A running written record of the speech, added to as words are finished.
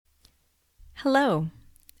Hello,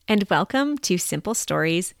 and welcome to Simple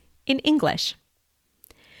Stories in English.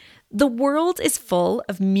 The world is full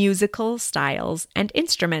of musical styles and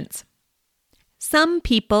instruments. Some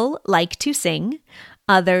people like to sing,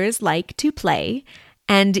 others like to play,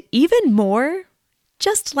 and even more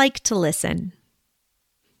just like to listen.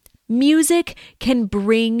 Music can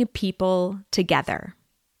bring people together.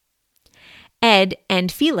 Ed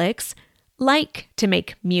and Felix like to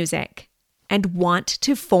make music and want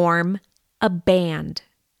to form a band.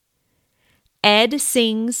 Ed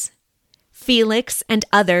sings, Felix and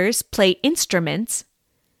others play instruments,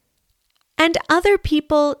 and other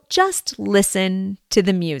people just listen to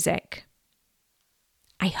the music.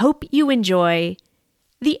 I hope you enjoy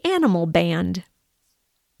the animal band.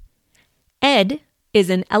 Ed is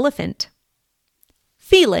an elephant.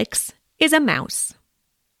 Felix is a mouse.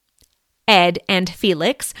 Ed and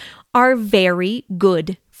Felix are very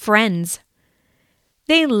good friends.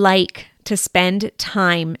 They like to spend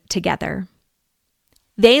time together.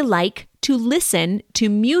 They like to listen to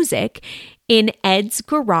music in Ed's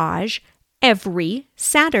garage every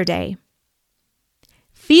Saturday.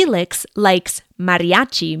 Felix likes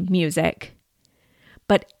mariachi music,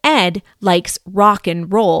 but Ed likes rock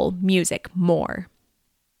and roll music more.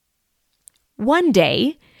 One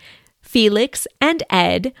day, Felix and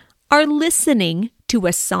Ed are listening to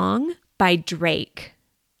a song by Drake.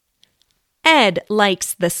 Ed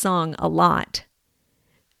likes the song a lot.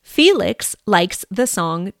 Felix likes the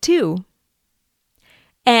song too.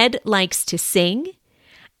 Ed likes to sing,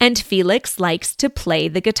 and Felix likes to play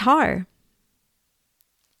the guitar.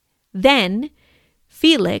 Then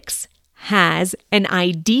Felix has an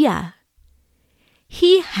idea.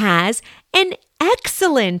 He has an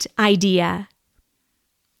excellent idea.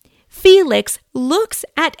 Felix looks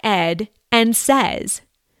at Ed and says,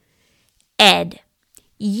 "Ed,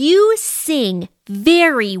 you sing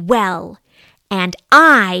very well, and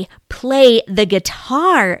I play the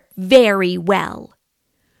guitar very well.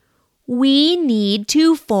 We need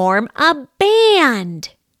to form a band."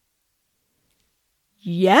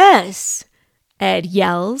 "Yes," Ed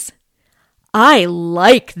yells. "I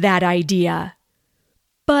like that idea.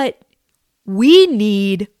 But we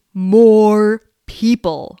need more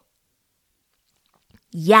people."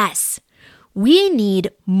 "Yes, we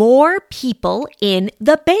need more people in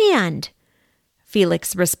the band,"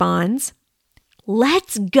 Felix responds.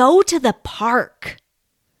 "Let's go to the park."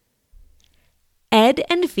 Ed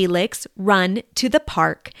and Felix run to the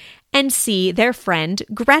park and see their friend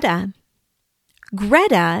Greta.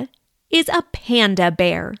 Greta is a panda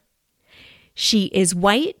bear. She is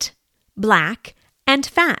white, black, and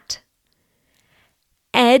fat.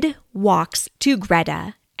 Ed walks to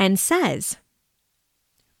Greta and says,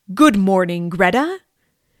 "Good morning, Greta.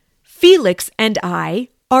 Felix and I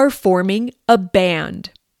are forming a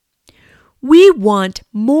band. We want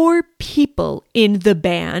more people in the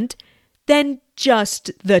band than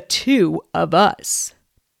just the two of us.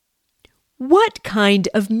 What kind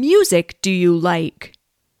of music do you like?"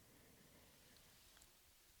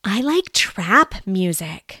 "I like trap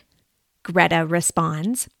music," Greta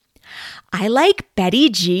responds. "I like Betty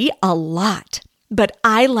G a lot, but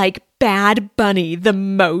I like Bad Bunny the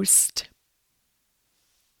most."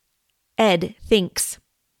 Ed thinks.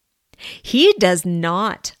 He does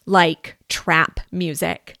not like trap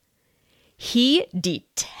music. He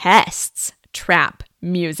detests trap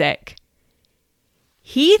music.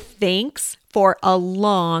 He thinks for a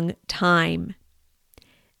long time.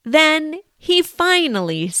 Then he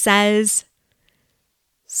finally says,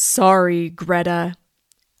 "Sorry, Greta.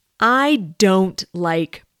 I don't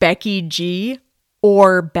like Becky G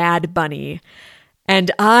or Bad Bunny,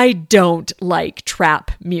 and I don't like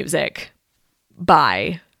trap music.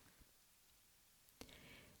 Bye."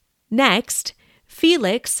 Next,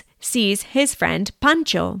 Felix sees his friend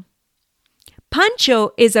Pancho.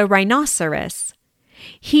 Pancho is a rhinoceros.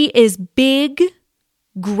 He is big,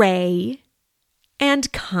 gray,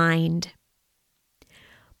 and kind.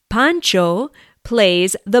 Pancho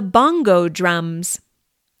plays the bongo drums.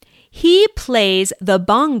 He plays the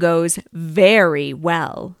bongos very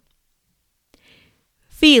well.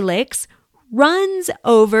 Felix runs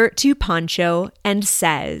over to Pancho and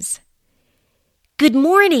says, "Good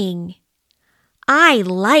morning. I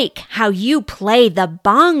like how you play the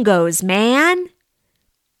bongos, man."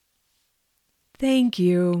 "Thank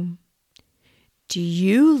you. Do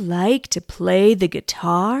you like to play the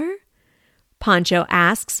guitar?" Pancho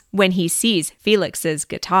asks when he sees Felix's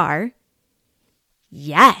guitar.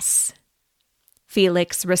 "Yes,"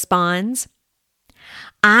 Felix responds.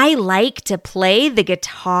 "I like to play the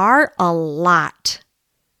guitar a lot."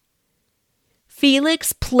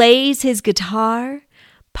 Felix plays his guitar,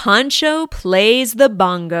 Pancho plays the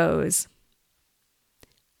bongos.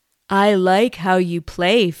 I like how you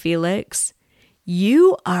play, Felix.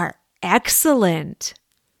 You are excellent,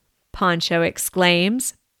 Pancho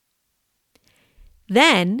exclaims.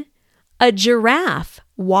 Then a giraffe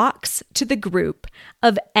walks to the group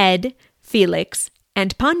of Ed, Felix,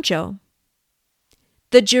 and Pancho.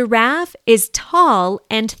 The giraffe is tall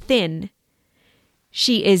and thin.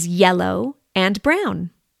 She is yellow and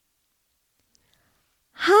brown.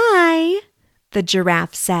 Hi, the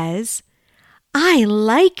giraffe says. I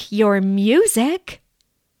like your music.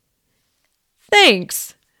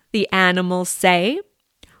 Thanks, the animals say.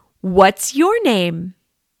 What's your name?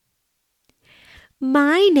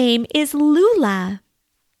 My name is Lula,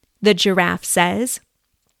 the giraffe says.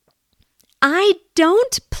 I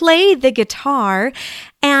don't play the guitar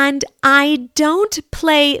and I don't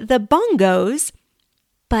play the bongos,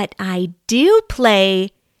 but I do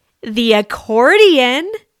play the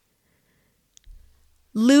accordion.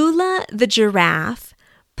 Lula the giraffe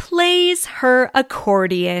plays her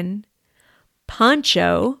accordion.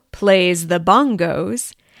 Pancho plays the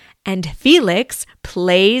bongos, and Felix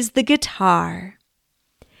plays the guitar.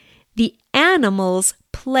 The animals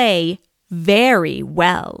play very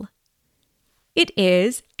well. It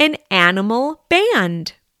is an animal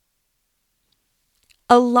band.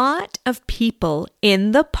 A lot of people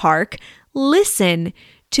in the park listen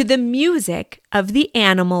to the music of the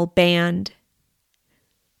animal band.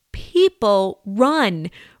 People run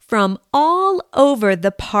from all over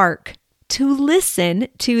the park to listen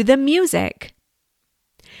to the music.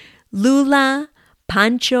 Lula,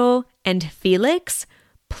 Pancho, and Felix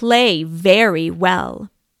play very well.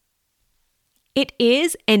 It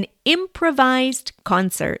is an improvised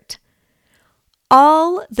concert.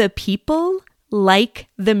 All the people like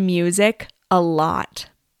the music a lot.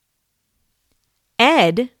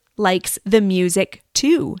 Ed likes the music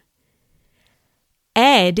too.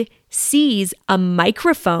 Ed sees a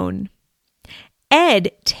microphone.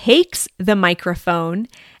 Ed takes the microphone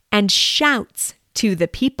and shouts to the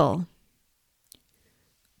people.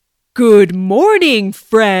 Good morning,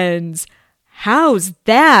 friends! How's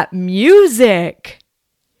that music?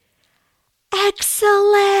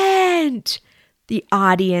 Excellent! The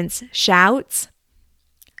audience shouts.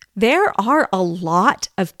 There are a lot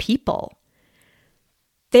of people.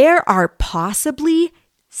 There are possibly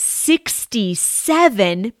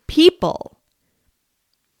 67 people.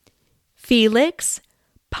 Felix,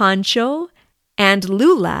 Pancho, and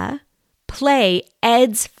Lula play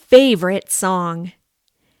Ed's favorite song.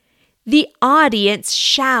 The audience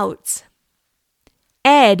shouts.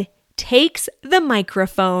 Ed takes the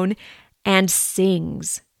microphone and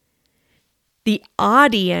sings. The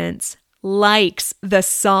audience likes the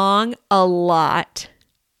song a lot.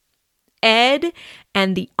 Ed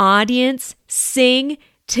and the audience sing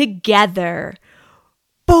together.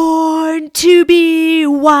 Born to be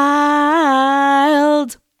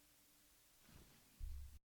wild.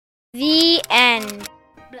 The end.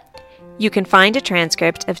 You can find a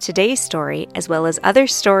transcript of today's story as well as other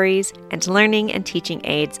stories and learning and teaching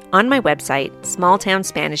aids on my website,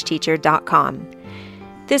 smalltownspanishteacher.com.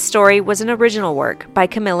 This story was an original work by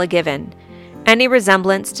Camilla Given. Any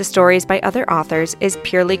resemblance to stories by other authors is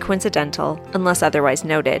purely coincidental unless otherwise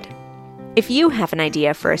noted. If you have an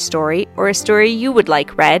idea for a story or a story you would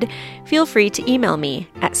like read, feel free to email me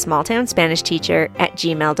at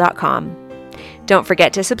smalltownspanishteacher@gmail.com. Don't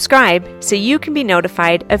forget to subscribe so you can be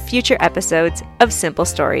notified of future episodes of Simple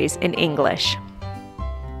Stories in English.